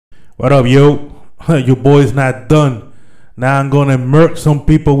What up, yo? Your boy's not done. Now I'm gonna murk some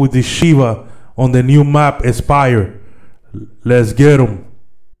people with the Shiva on the new map, Spire. Let's get them.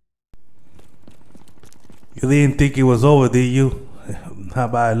 You didn't think it was over, did you? How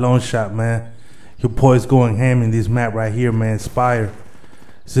about a long shot, man? Your boy's going ham in this map right here, man. Spire.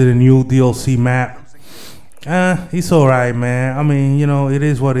 Is it a new DLC map? It's alright, man. I mean, you know, it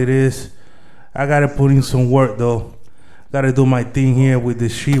is what it is. I gotta put in some work, though. Gotta do my thing here with the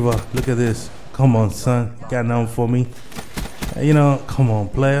Shiva. Look at this. Come on, son. You got nothing for me. You know, come on,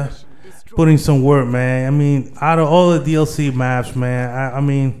 player. Put in some work, man. I mean, out of all the DLC maps, man,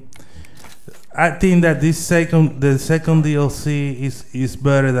 I think that the second DLC is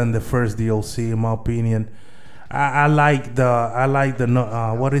better than the first DLC, in my opinion. I like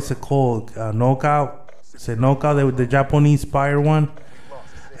the what is it called? Knockout. It's a Knockout, the Japanese Spire one.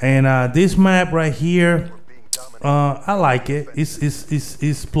 And this map right here, I like it.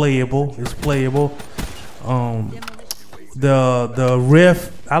 It's playable. It's playable. The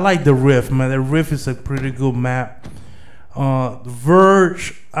Rift, I like the Rift, man. The Rift is a pretty good map.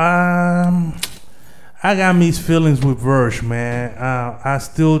 Verge, I got mixed feelings with Verge, man. I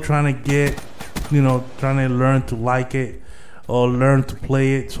still trying to get, trying to learn to like it or learn to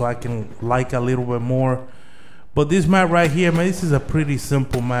play it so I can like a little bit more. But this map right here, man, this is a pretty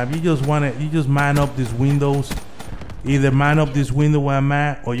simple map. You just mine up these windows. Either mine up this window where I'm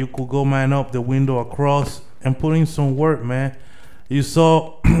at, or you could go mine up the window across and put in some work, man. You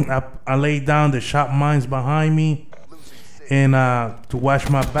saw I laid down the shop mines behind me and to watch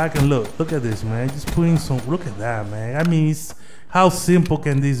my back, and look at this, man. Just putting some, look at that, man. I mean, how simple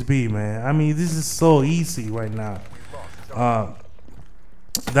can this be, man? I mean, this is so easy right now.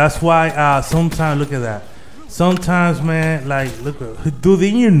 That's why sometimes, look at that. Sometimes, man, like,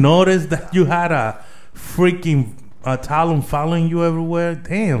 didn't you notice that you had a freaking Talon following you everywhere?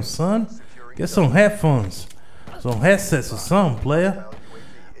 Damn, son. Get some headphones, some headsets or something, player.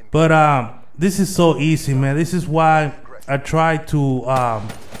 But this is so easy, man. This is why I try to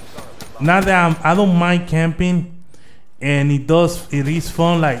now that I don't mind camping, and it is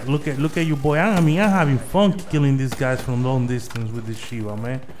fun. Like, look at your boy. I mean, I'm having fun killing these guys from long distance with this Shiva,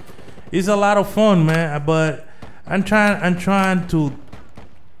 man. It's a lot of fun, man. But I'm trying to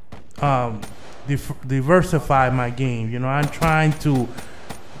diversify my game. I'm trying to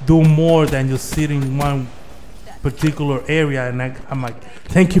do more than just sit in one particular area. And I'm like,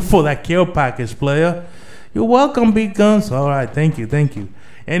 thank you for that care package, player. You're welcome, B1ggunz4Hire. All right, thank you.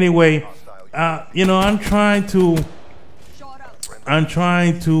 Anyway, I'm trying to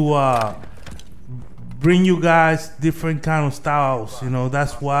bring you guys different kind of styles.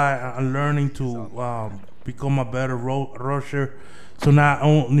 That's why I'm learning to become a better rusher. So now,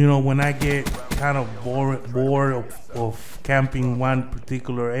 when I get kind of bored of camping one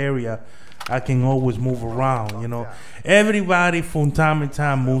particular area, I can always move around. Everybody from time to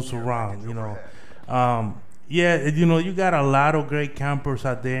time moves around. Yeah, you got a lot of great campers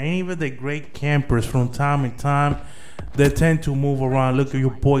out there, and even the great campers from time to time, they tend to move around. Look at your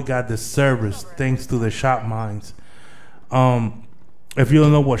boy got the service thanks to the shop mines. If you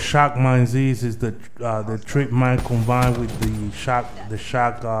don't know what shock mines is the trip mine combined with the shock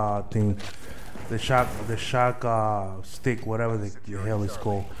thing, the shock stick, whatever the hell it's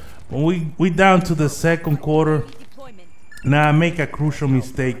called. When we down to the second quarter. Now I make a crucial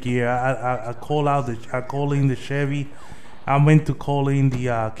mistake here. I call in the Chevy. I meant to call in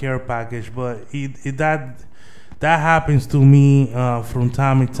the care package, but that happens to me from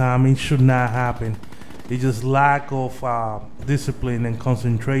time to time. It should not happen. It's just lack of discipline and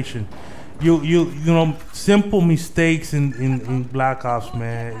concentration. Simple mistakes in Black Ops,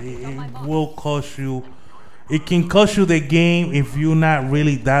 man. It will cost you. It can cost you the game if you're not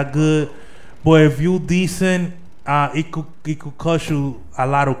really that good. But if you're decent, it could cost you a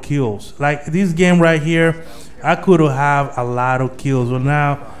lot of kills. Like this game right here, I could have a lot of kills. But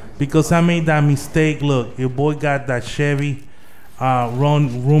now, because I made that mistake, look, your boy got that Chevy.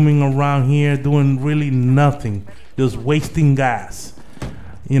 Roaming around here doing really nothing, just wasting gas.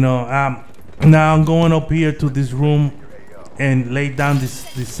 Now I'm going up here to this room and lay down this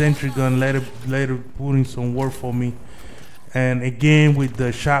sentry gun, let it put in some work for me. And again with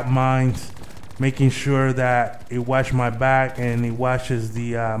the shot mines, making sure that it watch my back, and it watches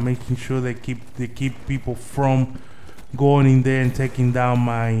the making sure they keep people from going in there and taking down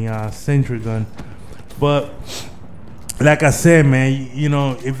my sentry gun. But like I said, man,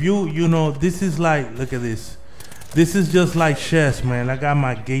 if this is like, look at this. This is just like chess, man. I got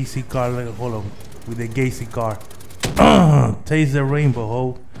my Gacy car. Hold on, with the Gacy car. Taste the rainbow,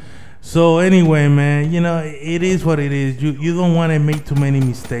 ho. So anyway, man, you know, it is what it is. You don't want to make too many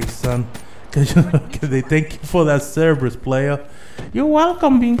mistakes, son, because they thank you for that service, player. You're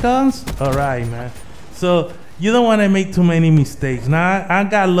welcome, B1ggunz. All right, man. So you don't want to make too many mistakes. Now I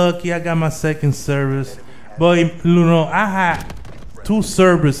got lucky. I got my second service, but you know I had 2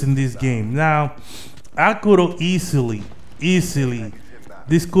 servers in this game. Now I could have easily.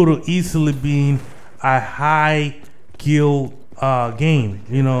 This could have easily been a high kill game,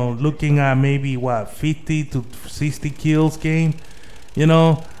 you know, looking at maybe what 50 to 60 kills game, you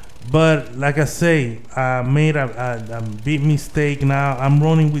know. But like I say, I made a big mistake. Now I'm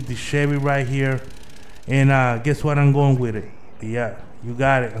running with the Chevy right here, and guess what? I'm going with it. Yeah, you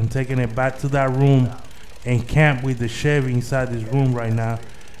got it. I'm taking it back to that room and camp with the Chevy inside this room right now.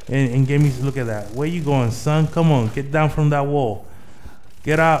 And give me, look at that. Where you going, son? Come on, get down from that wall.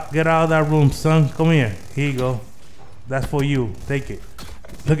 Get out of that room, son. Come here. Here you go. That's for you. Take it.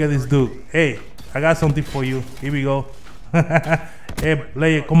 Look at this dude. Hey, I got something for you. Here we go. Hey,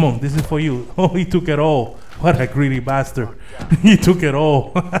 player, come on. This is for you. Oh, he took it all. What a greedy bastard. He took it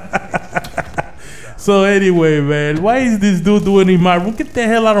all. So anyway, man, why is this dude doing in my room? Get the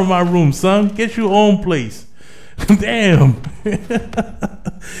hell out of my room, son. Get your own place. Damn.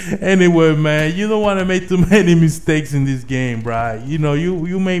 Anyway, man, you don't want to make too many mistakes in this game, bro. You know,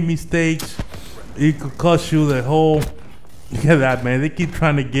 you make mistakes, it could cost you the whole. Look at that, man. They keep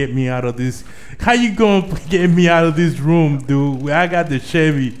trying to get me out of this. How you gonna get me out of this room, dude? I got the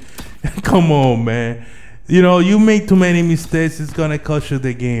Chevy. Come on, man. You know, you make too many mistakes, it's gonna cost you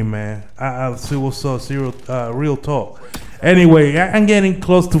the game, man. I'll see what's up. Real talk. Anyway, I'm getting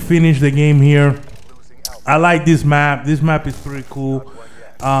close to finish the game here. I like this map. This map is pretty cool.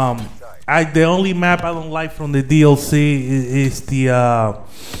 The only map I don't like from the DLC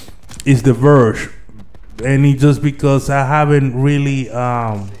is the Verge, and it's just because I haven't really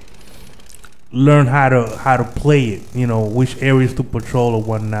learned how to play it. You know, which areas to patrol or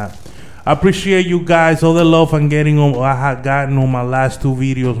whatnot. I appreciate you guys, all the love I'm getting I have gotten on my last 2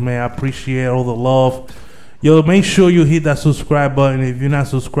 videos, man. I appreciate all the love. Yo, make sure you hit that subscribe button if you're not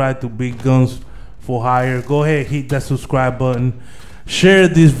subscribed to B1ggunz4Hire. Go ahead, hit that subscribe button. Share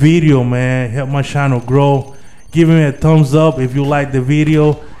this video, man. Help my channel grow. Give me a thumbs up if you like the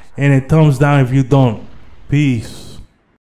video, and a thumbs down if you don't. Peace.